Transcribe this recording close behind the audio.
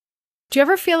Do you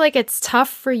ever feel like it's tough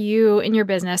for you in your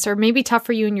business, or maybe tough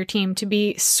for you and your team, to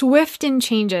be swift in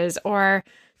changes or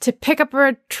to pick up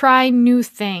or try new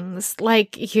things?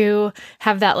 Like you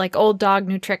have that like old dog,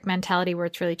 new trick mentality where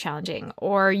it's really challenging.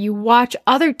 Or you watch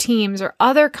other teams or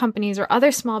other companies or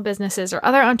other small businesses or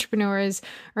other entrepreneurs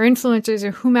or influencers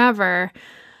or whomever.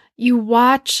 You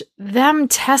watch them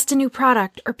test a new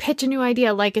product or pitch a new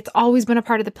idea like it's always been a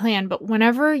part of the plan. But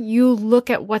whenever you look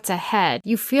at what's ahead,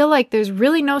 you feel like there's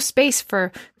really no space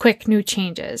for quick new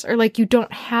changes, or like you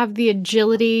don't have the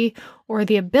agility or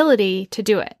the ability to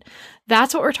do it.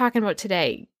 That's what we're talking about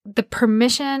today. The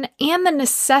permission and the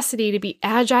necessity to be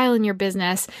agile in your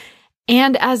business.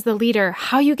 And as the leader,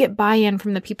 how you get buy-in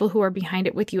from the people who are behind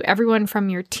it with you, everyone from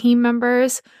your team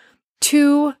members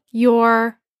to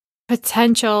your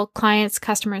potential clients,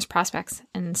 customers, prospects,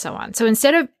 and so on. So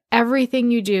instead of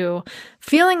everything you do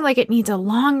feeling like it needs a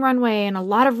long runway and a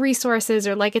lot of resources,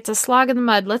 or like it's a slog in the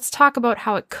mud, let's talk about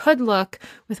how it could look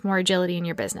with more agility in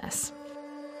your business.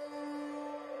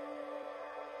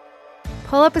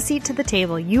 Pull up a seat to the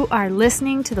table. You are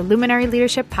listening to the Luminary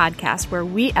Leadership Podcast, where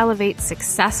we elevate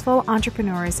successful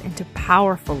entrepreneurs into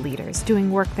powerful leaders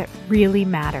doing work that really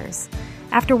matters.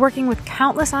 After working with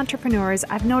countless entrepreneurs,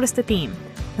 I've noticed a theme.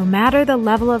 No matter the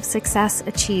level of success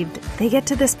achieved, they get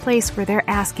to this place where they're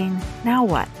asking, now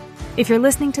what? If you're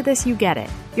listening to this, you get it.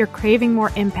 You're craving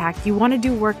more impact. You want to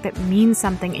do work that means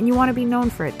something, and you want to be known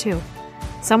for it too.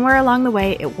 Somewhere along the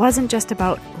way, it wasn't just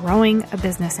about growing a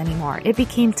business anymore. It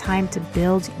became time to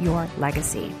build your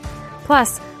legacy.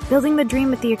 Plus, building the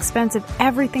dream at the expense of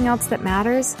everything else that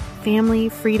matters, family,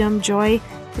 freedom, joy,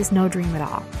 is no dream at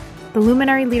all. The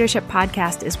Luminary Leadership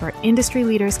Podcast is where industry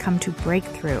leaders come to break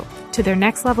through to their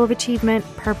next level of achievement,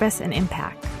 purpose, and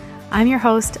impact. I'm your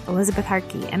host, Elizabeth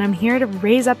Hartke, and I'm here to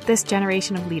raise up this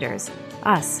generation of leaders,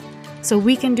 us, so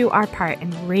we can do our part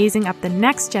in raising up the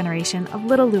next generation of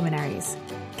little luminaries.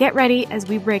 Get ready as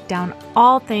we break down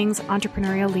all things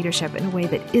entrepreneurial leadership in a way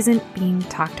that isn't being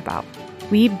talked about.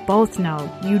 We both know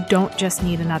you don't just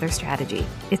need another strategy.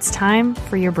 It's time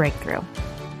for your breakthrough.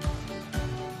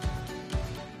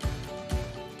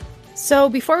 So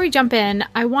before we jump in,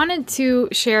 I wanted to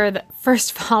share that,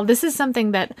 first of all, this is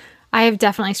something that I have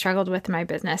definitely struggled with in my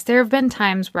business. There have been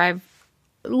times where I've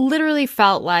literally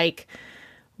felt like,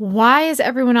 why is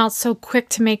everyone else so quick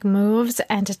to make moves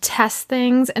and to test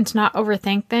things and to not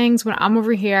overthink things when I'm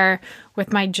over here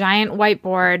with my giant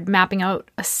whiteboard mapping out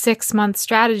a 6-month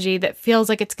strategy that feels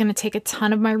like it's going to take a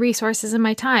ton of my resources and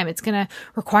my time? It's going to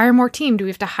require more team. Do we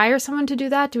have to hire someone to do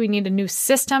that? Do we need a new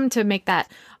system to make that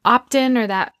opt-in or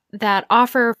that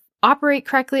offer operate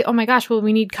correctly? Oh my gosh, well,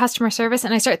 we need customer service.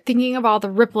 And I start thinking of all the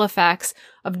ripple effects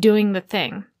of doing the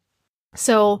thing.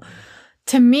 So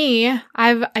to me,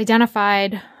 I've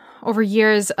identified over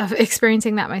years of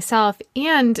experiencing that myself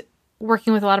and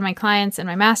working with a lot of my clients and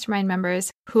my mastermind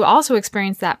members who also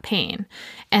experience that pain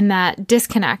and that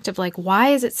disconnect of like, why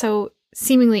is it so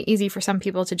seemingly easy for some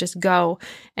people to just go?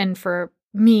 And for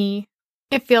me,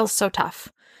 it feels so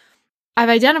tough. I've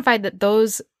identified that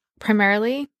those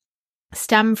primarily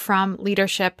stem from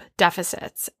leadership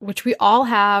deficits, which we all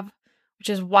have, which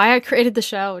is why I created the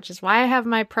show, which is why I have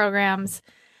my programs.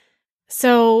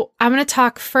 So I'm going to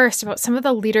talk first about some of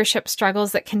the leadership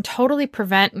struggles that can totally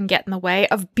prevent and get in the way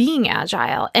of being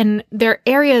agile. And there are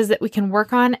areas that we can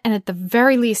work on and at the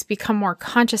very least become more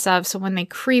conscious of. So when they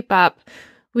creep up,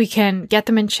 we can get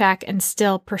them in check and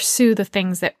still pursue the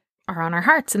things that are on our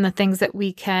hearts and the things that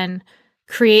we can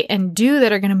create and do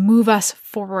that are going to move us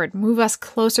forward, move us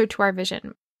closer to our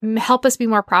vision, help us be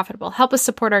more profitable, help us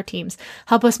support our teams,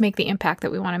 help us make the impact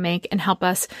that we want to make, and help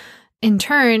us in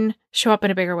turn show up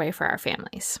in a bigger way for our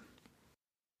families.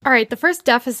 All right, the first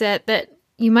deficit that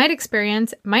you might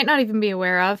experience, might not even be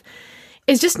aware of,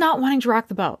 is just not wanting to rock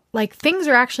the boat. Like things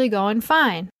are actually going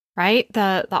fine, right?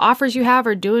 The offers you have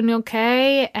are doing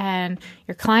okay and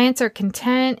your clients are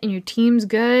content and your team's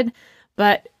good.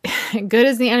 But good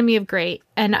is the enemy of great.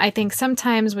 And I think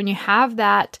sometimes when you have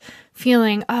that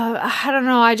feeling, oh, I don't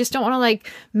know, I just don't want to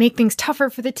like make things tougher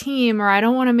for the team, or I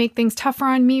don't want to make things tougher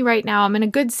on me right now. I'm in a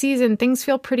good season. Things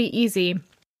feel pretty easy.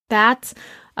 That's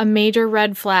a major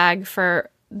red flag for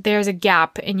there's a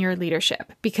gap in your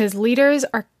leadership, because leaders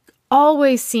are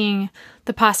always seeing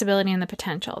the possibility and the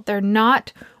potential. They're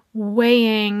not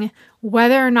weighing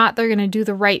whether or not they're going to do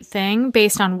the right thing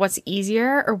based on what's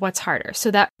easier or what's harder.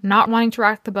 So that not wanting to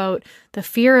rock the boat, the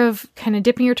fear of kind of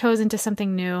dipping your toes into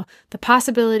something new, the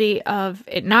possibility of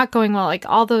it not going well, like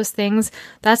all those things,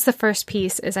 that's the first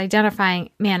piece, is identifying,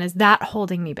 man, is that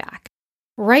holding me back?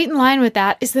 Right in line with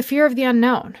that is the fear of the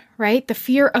unknown, right? The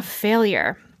fear of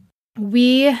failure.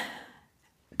 We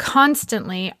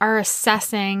constantly are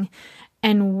assessing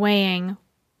and weighing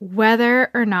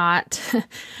whether or not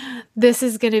this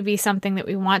is going to be something that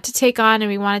we want to take on and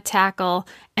we want to tackle.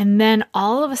 And then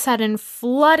all of a sudden,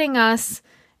 flooding us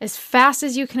as fast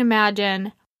as you can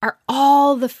imagine are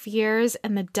all the fears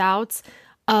and the doubts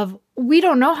of, we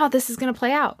don't know how this is going to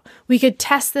play out. We could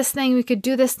test this thing, we could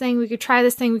do this thing, we could try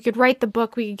this thing, we could write the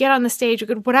book, we could get on the stage, we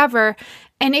could whatever,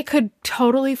 and it could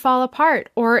totally fall apart,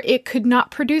 or it could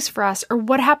not produce for us. Or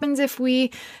what happens if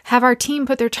we have our team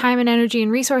put their time and energy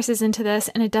and resources into this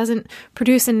and it doesn't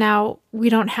produce, and now we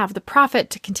don't have the profit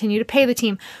to continue to pay the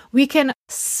team? We can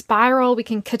spiral, we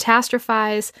can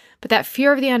catastrophize, but that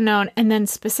fear of the unknown, and then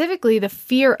specifically the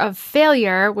fear of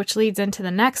failure, which leads into the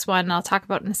next one, and I'll talk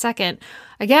about in a second,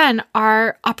 again,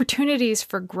 are opportunities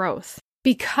for growth.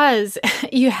 Because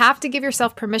you have to give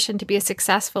yourself permission to be a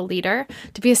successful leader,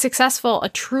 to be a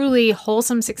truly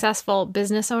wholesome, successful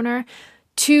business owner,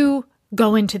 to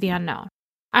go into the unknown.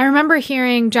 I remember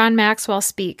hearing John Maxwell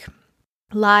speak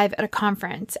live at a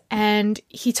conference, and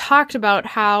he talked about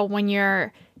how when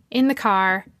you're in the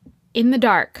car, in the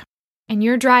dark, and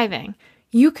you're driving,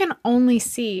 you can only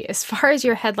see as far as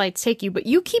your headlights take you, but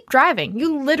you keep driving.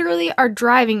 You literally are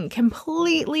driving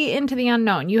completely into the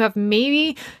unknown. You have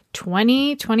maybe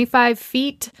 20, 25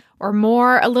 feet or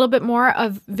more, a little bit more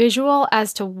of visual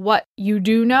as to what you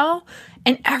do know.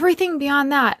 And everything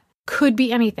beyond that could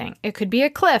be anything. It could be a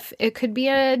cliff. It could be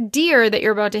a deer that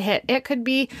you're about to hit. It could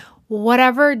be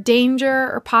whatever danger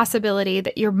or possibility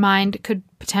that your mind could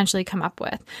potentially come up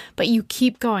with. But you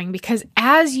keep going, because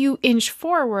as you inch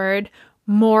forward,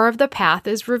 more of the path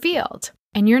is revealed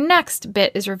and your next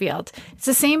bit is revealed. It's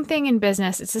the same thing in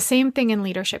business. It's the same thing in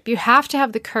leadership. You have to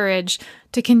have the courage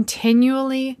to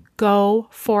continually go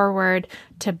forward,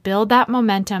 to build that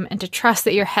momentum, and to trust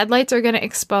that your headlights are going to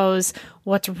expose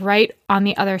what's right on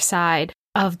the other side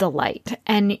of the light.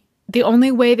 And the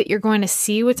only way that you're going to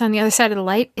see what's on the other side of the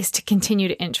light is to continue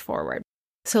to inch forward.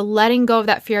 So letting go of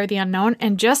that fear of the unknown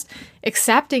and just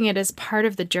accepting it as part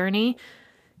of the journey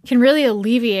can really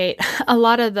alleviate a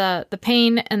lot of the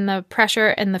pain and the pressure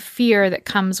and the fear that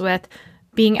comes with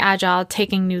being agile,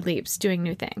 taking new leaps, doing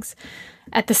new things.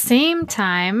 At the same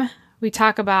time, we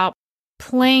talk about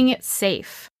playing it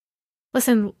safe.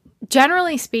 Listen,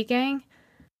 generally speaking,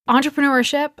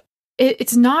 entrepreneurship,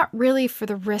 it's not really for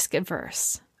the risk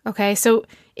adverse. Okay, so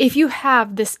if you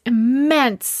have this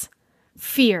immense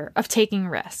fear of taking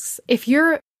risks, if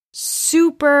you're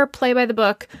super play by the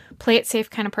book, play it safe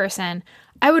kind of person,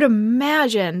 I would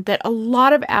imagine that a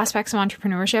lot of aspects of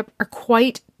entrepreneurship are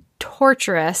quite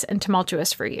torturous and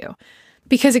tumultuous for you,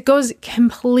 because it goes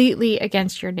completely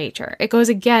against your nature. It goes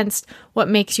against what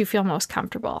makes you feel most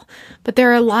comfortable. But there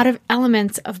are a lot of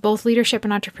elements of both leadership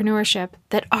and entrepreneurship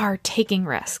that are taking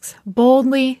risks,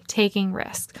 boldly taking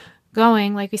risks,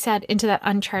 going, like we said, into that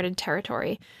uncharted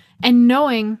territory, and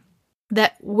knowing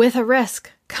that with a risk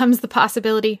comes the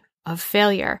possibility of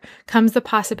failure, comes the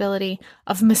possibility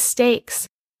of mistakes,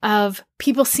 of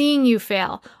people seeing you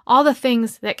fail, all the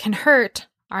things that can hurt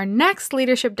our next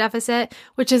leadership deficit,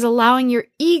 which is allowing your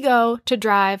ego to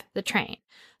drive the train.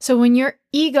 So when your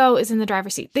ego is in the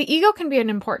driver's seat, the ego can be an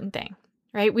important thing,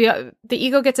 right? The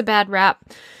ego gets a bad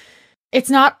rap. It's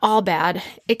not all bad.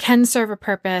 It can serve a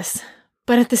purpose,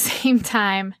 but at the same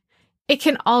time, it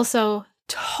can also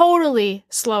totally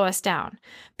slow us down,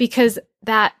 because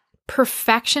that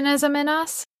perfectionism in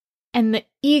us and the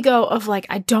ego of like,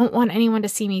 I don't want anyone to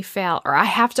see me fail, or I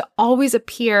have to always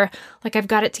appear like I've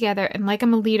got it together and like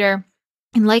I'm a leader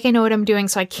and like I know what I'm doing,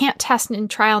 so I can't test and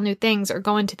trial new things or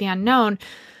go into the unknown,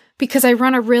 because I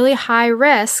run a really high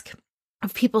risk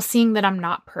of people seeing that I'm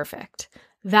not perfect.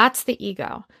 That's the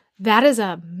ego. That is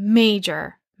a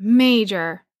major,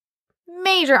 major,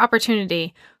 major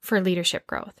opportunity for leadership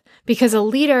growth, because a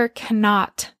leader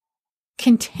cannot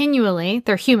continually,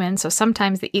 they're human, so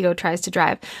sometimes the ego tries to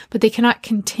drive, but they cannot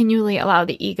continually allow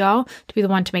the ego to be the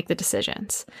one to make the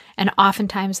decisions. And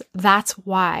oftentimes that's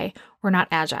why we're not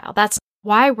agile. That's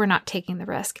why we're not taking the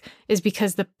risk, is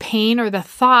because the pain or the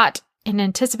thought in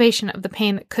anticipation of the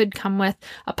pain that could come with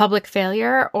a public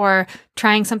failure, or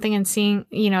trying something and seeing,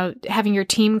 having your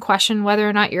team question whether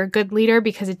or not you're a good leader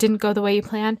because it didn't go the way you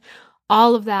planned.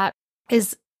 All of that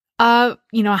is a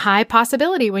high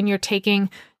possibility when you're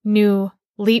taking new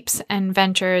leaps and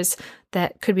ventures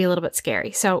that could be a little bit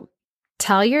scary. So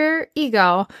tell your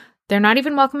ego they're not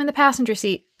even welcome in the passenger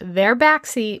seat. They're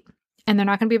backseat, and they're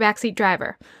not going to be a backseat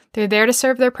driver. They're there to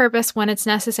serve their purpose when it's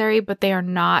necessary, but they are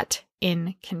not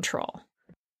in control.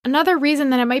 Another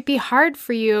reason that it might be hard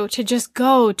for you to just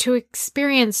go, to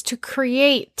experience, to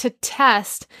create, to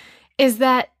test, is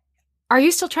that, are you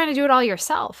still trying to do it all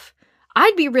yourself?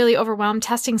 I'd be really overwhelmed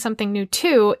testing something new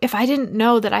too if I didn't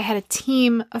know that I had a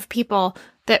team of people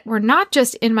that were not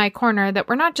just in my corner, that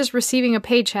were not just receiving a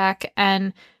paycheck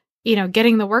and,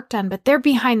 getting the work done, but they're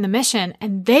behind the mission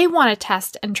and they want to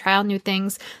test and trial new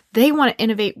things. They want to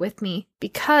innovate with me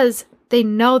because they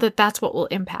know that that's what will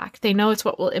impact. They know it's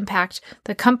what will impact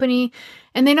the company,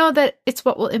 and they know that it's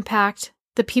what will impact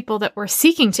the people that we're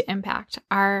seeking to impact,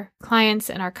 our clients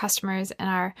and our customers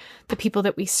and the people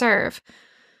that we serve.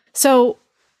 So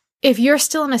if you're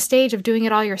still in a stage of doing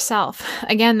it all yourself,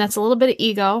 again, that's a little bit of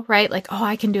ego, right? Like, oh,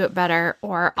 I can do it better,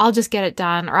 or I'll just get it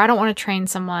done, or I don't want to train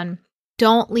someone.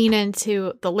 Don't lean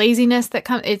into the laziness that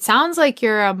comes. It sounds like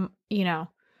you're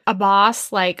a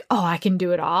boss, like, oh, I can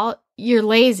do it all. You're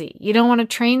lazy. You don't want to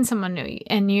train someone new,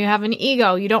 and you have an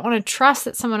ego. You don't want to trust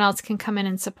that someone else can come in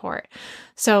and support.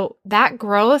 So that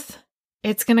growth,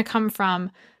 it's going to come from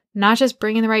not just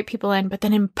bringing the right people in, but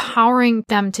then empowering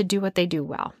them to do what they do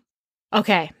well.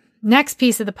 Okay, next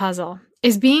piece of the puzzle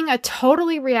is being a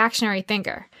totally reactionary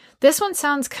thinker. This one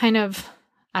sounds kind of,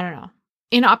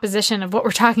 in opposition of what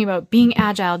we're talking about, being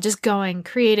agile, just going,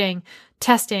 creating,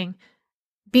 testing,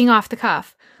 being off the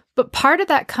cuff. But part of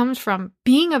that comes from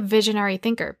being a visionary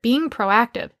thinker, being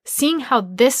proactive, seeing how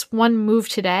this one move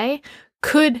today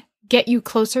could get you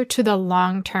closer to the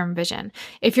long-term vision.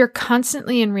 If you're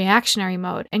constantly in reactionary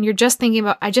mode and you're just thinking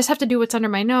about, I just have to do what's under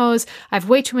my nose, I have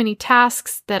way too many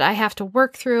tasks that I have to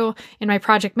work through in my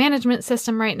project management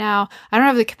system right now, I don't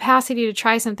have the capacity to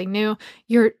try something new,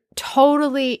 you're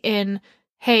totally in,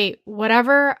 hey, what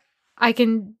I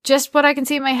can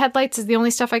see in my headlights is the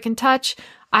only stuff I can touch.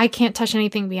 I can't touch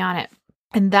anything beyond it.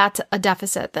 And that's a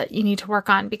deficit that you need to work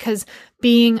on, because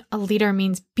being a leader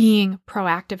means being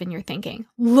proactive in your thinking,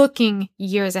 looking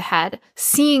years ahead,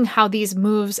 seeing how these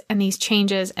moves and these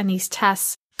changes and these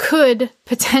tests could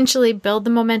potentially build the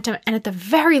momentum and at the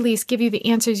very least give you the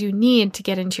answers you need to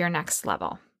get into your next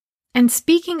level. And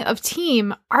speaking of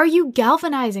team, are you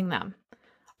galvanizing them?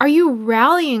 Are you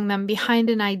rallying them behind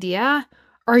an idea,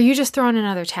 or are you just throwing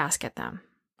another task at them?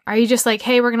 Are you just like,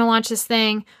 hey, we're going to launch this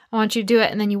thing, I want you to do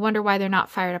it, and then you wonder why they're not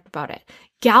fired up about it?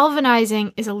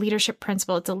 Galvanizing is a leadership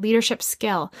principle. It's a leadership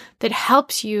skill that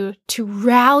helps you to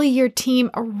rally your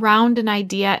team around an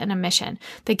idea and a mission,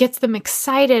 that gets them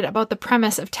excited about the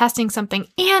premise of testing something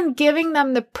and giving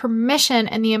them the permission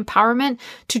and the empowerment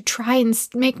to try and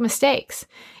make mistakes.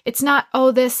 It's not,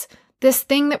 oh, this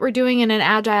thing that we're doing in an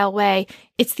agile way,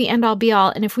 it's the end all be all,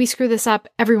 and if we screw this up,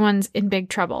 everyone's in big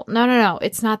trouble. No,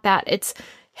 it's not that. It's,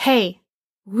 hey,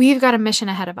 we've got a mission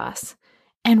ahead of us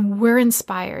and we're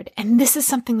inspired. And this is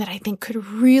something that I think could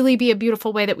really be a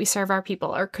beautiful way that we serve our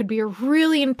people, or could be a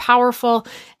really powerful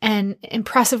and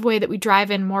impressive way that we drive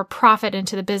in more profit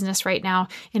into the business right now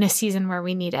in a season where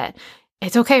we need it.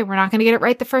 It's okay. We're not going to get it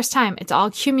right the first time. It's all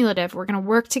cumulative. We're going to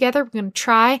work together. We're going to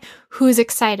try who's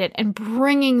excited and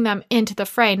bringing them into the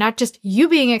fray, not just you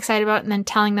being excited about it and then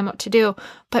telling them what to do,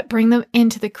 but bring them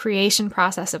into the creation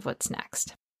process of what's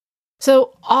next.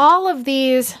 So all of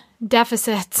these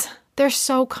deficits, they're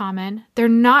so common. They're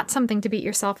not something to beat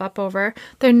yourself up over.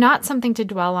 They're not something to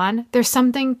dwell on. They're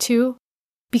something to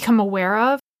become aware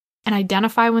of and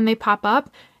identify when they pop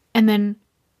up, and then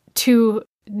to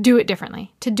do it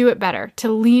differently, to do it better,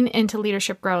 to lean into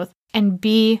leadership growth and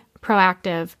be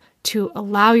proactive, to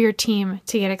allow your team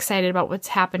to get excited about what's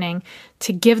happening,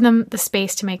 to give them the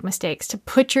space to make mistakes, to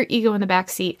put your ego in the back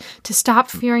seat, to stop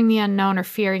fearing the unknown or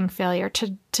fearing failure,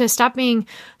 to stop being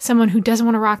someone who doesn't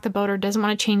want to rock the boat or doesn't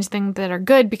want to change things that are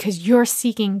good because you're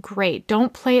seeking great.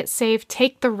 Don't play it safe,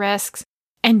 take the risks,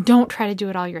 and don't try to do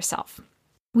it all yourself.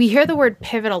 We hear the word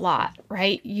pivot a lot,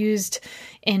 right? Used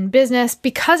in business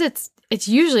because it's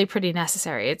usually pretty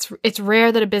necessary. It's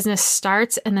rare that a business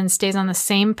starts and then stays on the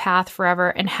same path forever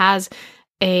and has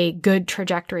a good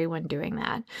trajectory when doing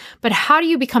that. But how do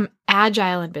you become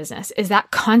agile in business? Is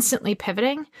that constantly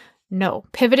pivoting? No.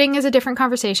 Pivoting is a different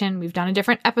conversation. We've done a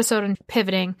different episode on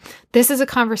pivoting. This is a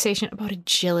conversation about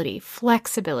agility,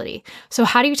 flexibility. So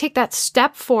how do you take that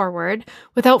step forward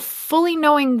without fully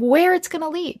knowing where it's going to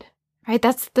lead? Right?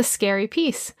 That's the scary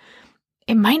piece.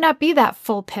 It might not be that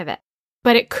full pivot,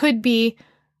 but it could be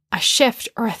a shift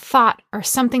or a thought or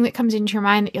something that comes into your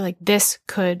mind that you're like, this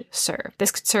could serve.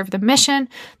 This could serve the mission.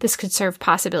 This could serve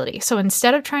possibility. So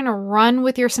instead of trying to run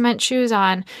with your cement shoes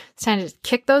on, it's time to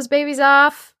kick those babies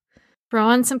off, throw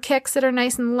on some kicks that are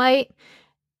nice and light,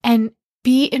 and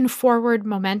be in forward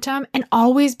momentum and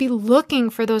always be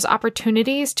looking for those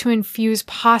opportunities to infuse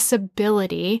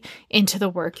possibility into the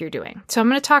work you're doing. So I'm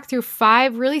going to talk through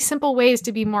 5 really simple ways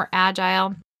to be more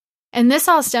agile. And this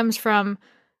all stems from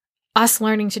us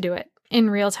learning to do it in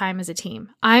real time as a team.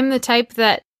 I'm the type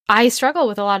that I struggle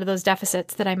with a lot of those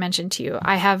deficits that I mentioned to you.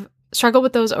 I have struggled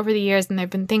with those over the years, and there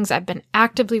have been things I've been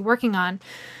actively working on.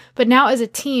 But now as a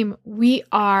team, we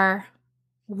are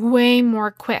way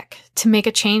more quick to make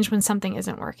a change when something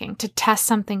isn't working, to test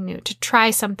something new, to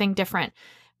try something different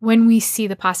when we see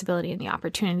the possibility and the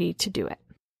opportunity to do it.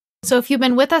 So if you've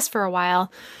been with us for a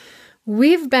while,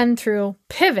 we've been through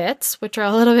pivots, which are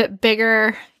a little bit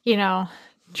bigger,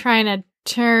 trying to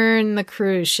turn the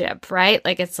cruise ship, right?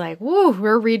 Like it's like, woo,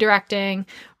 we're redirecting,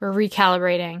 we're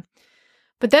recalibrating.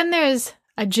 But then there's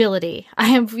agility.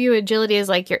 I view agility as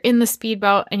like you're in the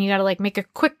speedboat and you got to like make a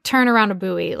quick turn around a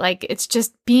buoy. Like it's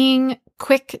just being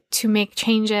quick to make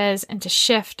changes and to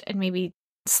shift and maybe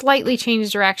slightly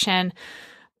change direction,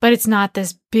 but it's not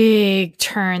this big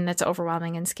turn that's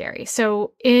overwhelming and scary.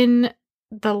 So in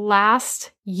the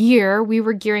last year, we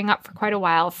were gearing up for quite a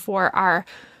while for our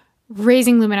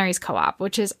Raising Luminaries Co-op,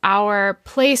 which is our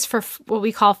place for what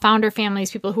we call founder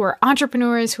families, people who are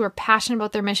entrepreneurs, who are passionate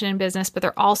about their mission and business, but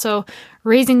they're also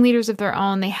raising leaders of their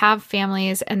own. They have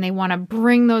families and they want to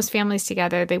bring those families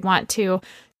together. They want to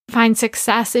find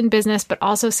success in business, but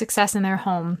also success in their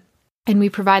home. And we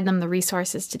provide them the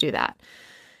resources to do that.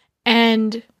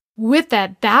 And with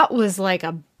that, that was like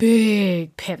a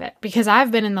big pivot because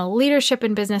I've been in the leadership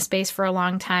and business space for a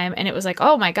long time. And it was like,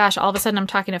 oh my gosh, all of a sudden I'm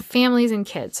talking to families and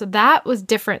kids. So that was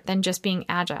different than just being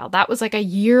agile. That was like a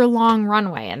year-long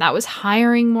runway. And that was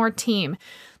hiring more team.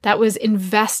 That was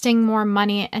investing more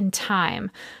money and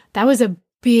time. That was a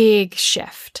big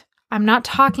shift. I'm not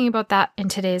talking about that in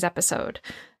today's episode.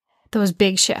 Those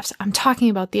big shifts. I'm talking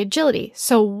about the agility.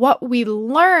 So what we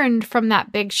learned from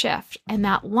that big shift and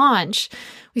that launch,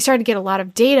 we started to get a lot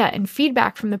of data and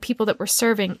feedback from the people that we're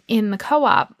serving in the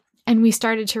co-op. And we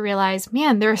started to realize,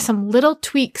 man, there are some little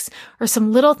tweaks or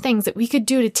some little things that we could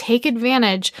do to take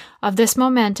advantage of this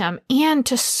momentum and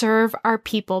to serve our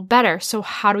people better. So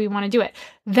how do we want to do it?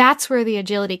 That's where the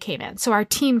agility came in. So our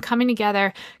team coming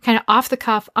together, kind of off the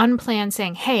cuff, unplanned,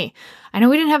 saying, hey, I know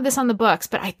we didn't have this on the books,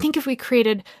 but I think if we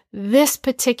created this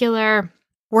particular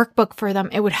workbook for them,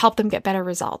 it would help them get better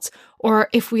results. Or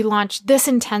if we launched this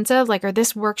intensive, or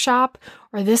this workshop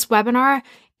or this webinar,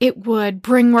 it would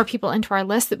bring more people into our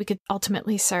list that we could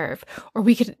ultimately serve. Or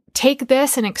we could take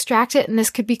this and extract it, and this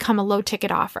could become a low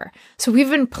ticket offer. So we've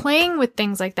been playing with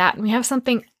things like that, and we have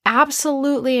something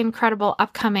absolutely incredible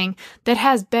upcoming that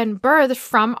has been birthed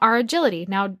from our agility.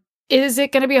 Now, is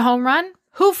it going to be a home run?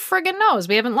 Who friggin' knows?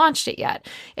 We haven't launched it yet.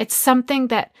 It's something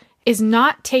that is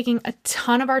not taking a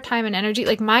ton of our time and energy.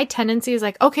 Like my tendency is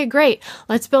like, okay, great.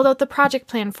 Let's build out the project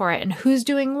plan for it and who's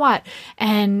doing what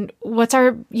and what's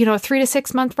our, 3 to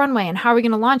 6 month runway and how are we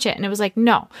going to launch it? And it was like,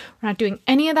 no, we're not doing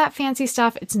any of that fancy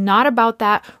stuff. It's not about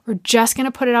that. We're just going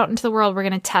to put it out into the world. We're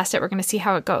going to test it. We're going to see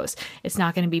how it goes. It's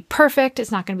not going to be perfect.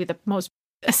 It's not going to be the most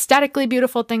aesthetically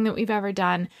beautiful thing that we've ever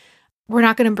done. We're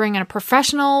not going to bring in a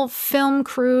professional film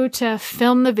crew to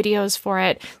film the videos for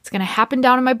it. It's going to happen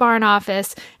down in my barn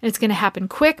office, and it's going to happen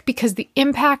quick because the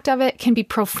impact of it can be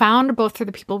profound both for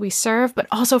the people we serve, but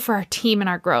also for our team and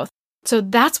our growth. So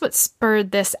that's what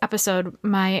spurred this episode.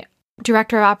 My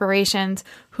director of operations,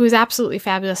 who is absolutely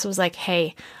fabulous, was like,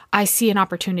 hey, I see an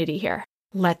opportunity here.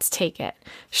 Let's take it.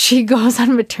 She goes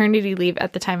on maternity leave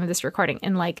at the time of this recording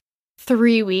in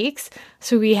 3 weeks.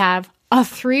 So we have a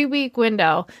 3-week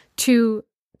window to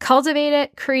cultivate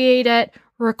it, create it,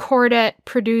 record it,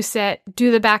 produce it,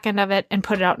 do the back end of it, and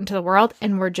put it out into the world.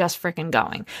 And we're just freaking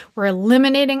going. We're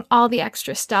eliminating all the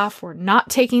extra stuff. We're not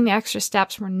taking the extra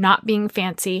steps. We're not being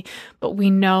fancy, but we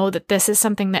know that this is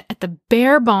something that at the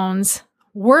bare bones,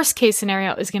 worst case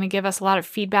scenario is going to give us a lot of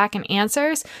feedback and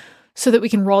answers so that we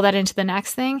can roll that into the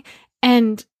next thing.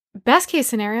 And best case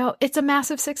scenario, it's a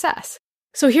massive success.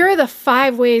 So here are the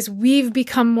 5 ways we've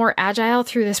become more agile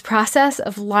through this process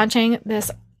of launching this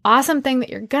awesome thing that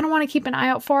you're going to want to keep an eye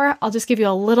out for. I'll just give you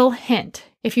a little hint.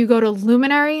 If you go to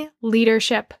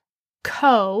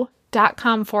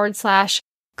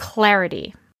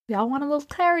luminaryleadershipco.com/clarity, we all want a little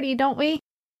clarity, don't we?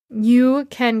 You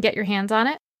can get your hands on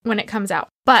it when it comes out.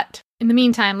 But in the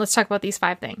meantime, let's talk about these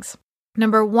 5 things.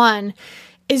 Number 1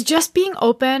 is just being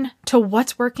open to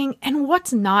what's working and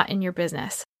what's not in your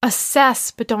business.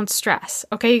 Assess, but don't stress.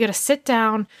 Okay, you got to sit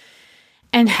down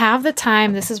and have the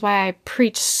time. This is why I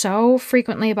preach so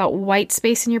frequently about white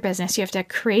space in your business. You have to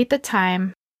create the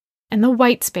time and the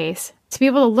white space to be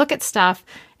able to look at stuff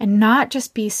and not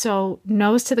just be so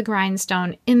nose to the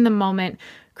grindstone in the moment,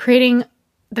 creating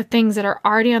the things that are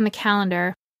already on the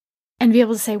calendar and be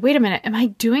able to say, wait a minute, am I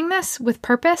doing this with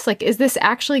purpose? Is this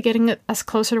actually getting us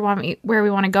closer to where we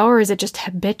want to go? Or is it just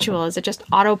habitual? Is it just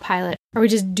autopilot? Are we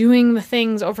just doing the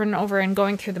things over and over and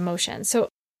going through the motions? So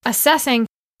assessing,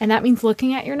 and that means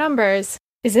looking at your numbers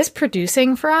is this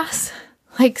producing for us?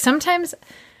 Like sometimes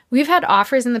we've had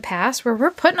offers in the past where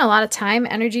we're putting a lot of time,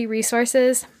 energy,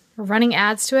 resources, we're running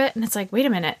ads to it. And it's like, wait a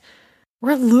minute,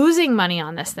 we're losing money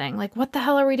on this thing. Like, what the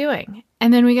hell are we doing?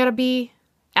 And then we got to be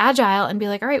agile and be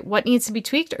like, all right, what needs to be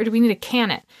tweaked, or do we need to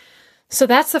can it? So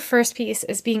that's the first piece,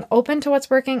 is being open to what's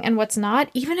working and what's not.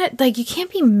 Even you can't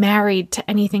be married to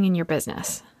anything in your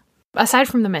business aside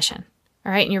from the mission,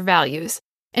 all right, and your values.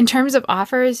 In terms of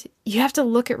offers, you have to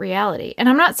look at reality. And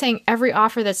I'm not saying every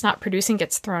offer that's not producing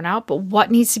gets thrown out, but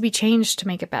what needs to be changed to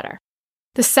make it better?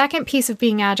 The second piece of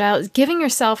being agile is giving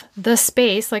yourself the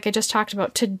space, like I just talked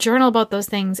about, to journal about those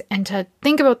things and to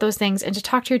think about those things and to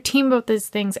talk to your team about those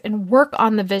things and work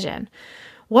on the vision.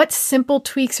 What simple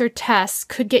tweaks or tests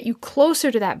could get you closer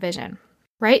to that vision,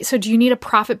 right? So do you need a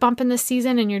profit bump in this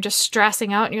season and you're just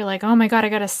stressing out and you're like, oh my God, I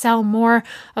got to sell more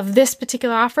of this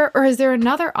particular offer? Or is there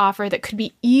another offer that could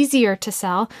be easier to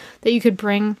sell that you could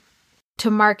bring to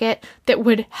market that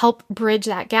would help bridge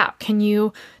that gap? Can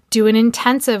you do an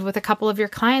intensive with a couple of your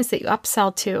clients that you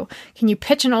upsell to? Can you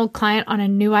pitch an old client on a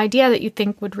new idea that you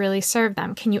think would really serve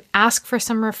them? Can you ask for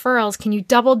some referrals? Can you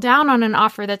double down on an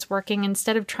offer that's working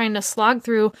instead of trying to slog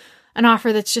through an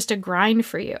offer that's just a grind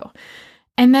for you?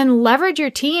 And then leverage your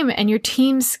team and your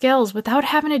team's skills without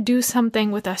having to do something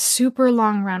with a super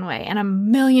long runway and a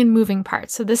million moving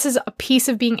parts. So this is a piece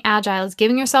of being agile, is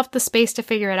giving yourself the space to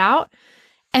figure it out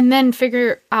and then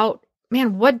figure out,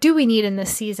 man, what do we need in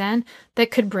this season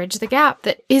that could bridge the gap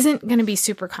that isn't going to be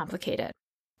super complicated?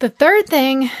 The third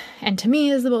thing, and to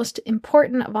me is the most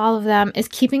important of all of them, is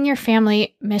keeping your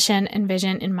family mission and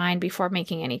vision in mind before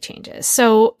making any changes.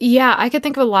 So yeah, I could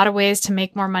think of a lot of ways to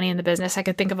make more money in the business. I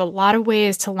could think of a lot of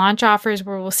ways to launch offers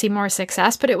where we'll see more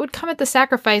success, but it would come at the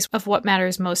sacrifice of what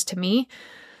matters most to me.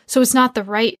 So it's not the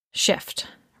right shift,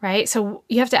 right? So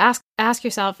you have to ask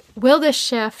yourself, will this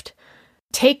shift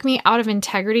take me out of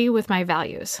integrity with my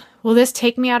values? Will this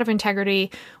take me out of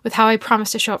integrity with how I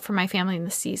promise to show up for my family in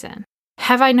this season?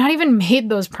 Have I not even made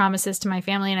those promises to my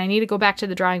family and I need to go back to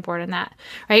the drawing board on that,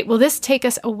 right? Will this take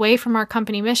us away from our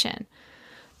company mission?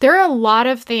 There are a lot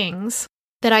of things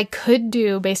that I could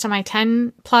do based on my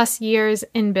 10 plus years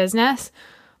in business,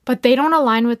 but they don't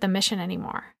align with the mission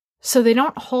anymore. So they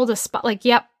don't hold a spot like,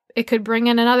 yep, it could bring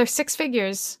in another 6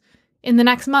 figures in the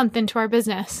next month into our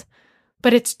business,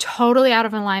 but it's totally out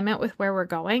of alignment with where we're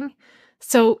going.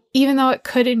 So even though it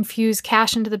could infuse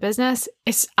cash into the business,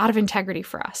 it's out of integrity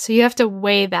for us. So you have to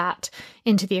weigh that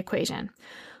into the equation.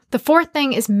 The fourth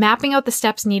thing is mapping out the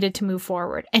steps needed to move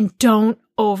forward, and don't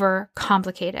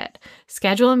overcomplicate it.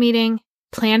 Schedule a meeting,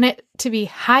 plan it to be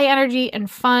high energy and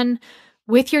fun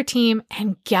with your team,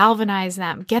 and galvanize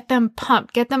them. Get them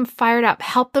pumped, get them fired up,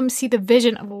 help them see the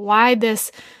vision of why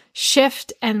this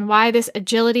shift and why this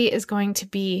agility is going to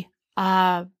be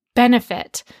a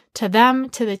benefit to them,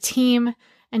 to the team,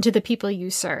 and to the people you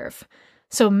serve.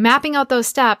 So mapping out those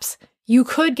steps, you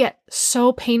could get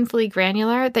so painfully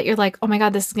granular that you're like, oh my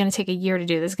God, this is going to take a year to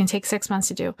do. This is going to take 6 months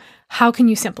to do. How can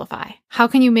you simplify? How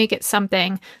can you make it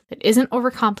something that isn't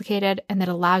overcomplicated and that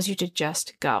allows you to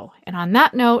just go? And on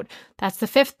that note, that's the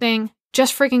fifth thing.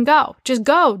 Just freaking go. Just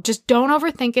go. Just don't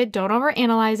overthink it. Don't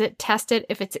overanalyze it. Test it.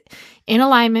 If it's in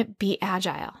alignment, be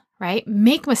agile, right?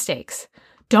 Make mistakes.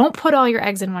 Don't put all your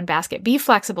eggs in one basket. Be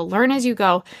flexible. Learn as you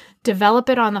go. Develop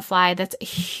it on the fly. That's a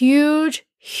huge,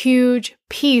 huge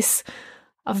piece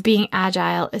of being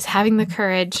agile, is having the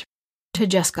courage to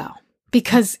just go.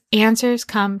 Because answers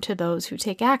come to those who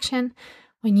take action.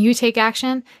 When you take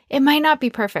action, it might not be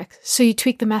perfect. So you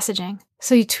tweak the messaging.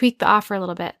 So you tweak the offer a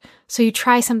little bit. So you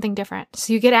try something different.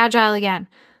 So you get agile again.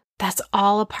 That's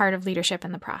all a part of leadership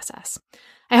in the process.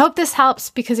 I hope this helps,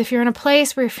 because if you're in a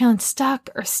place where you're feeling stuck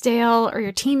or stale or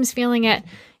your team's feeling it,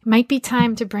 it might be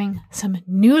time to bring some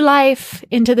new life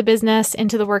into the business,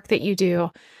 into the work that you do,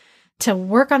 to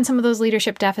work on some of those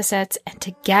leadership deficits and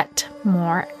to get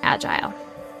more agile.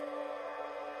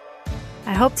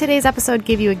 I hope today's episode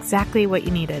gave you exactly what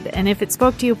you needed. And if it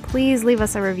spoke to you, please leave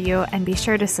us a review and be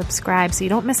sure to subscribe so you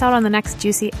don't miss out on the next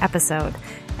juicy episode.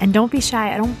 And don't be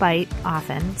shy, I don't bite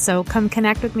often. So come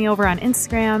connect with me over on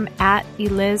Instagram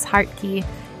 @ElizHartke.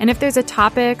 And if there's a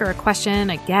topic or a question,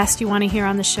 a guest you want to hear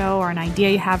on the show, or an idea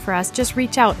you have for us, just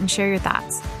reach out and share your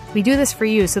thoughts. We do this for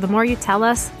you, so the more you tell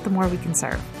us, the more we can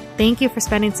serve. Thank you for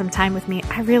spending some time with me.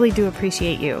 I really do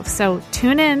appreciate you. So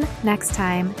tune in next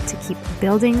time to keep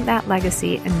building that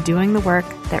legacy and doing the work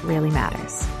that really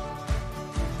matters.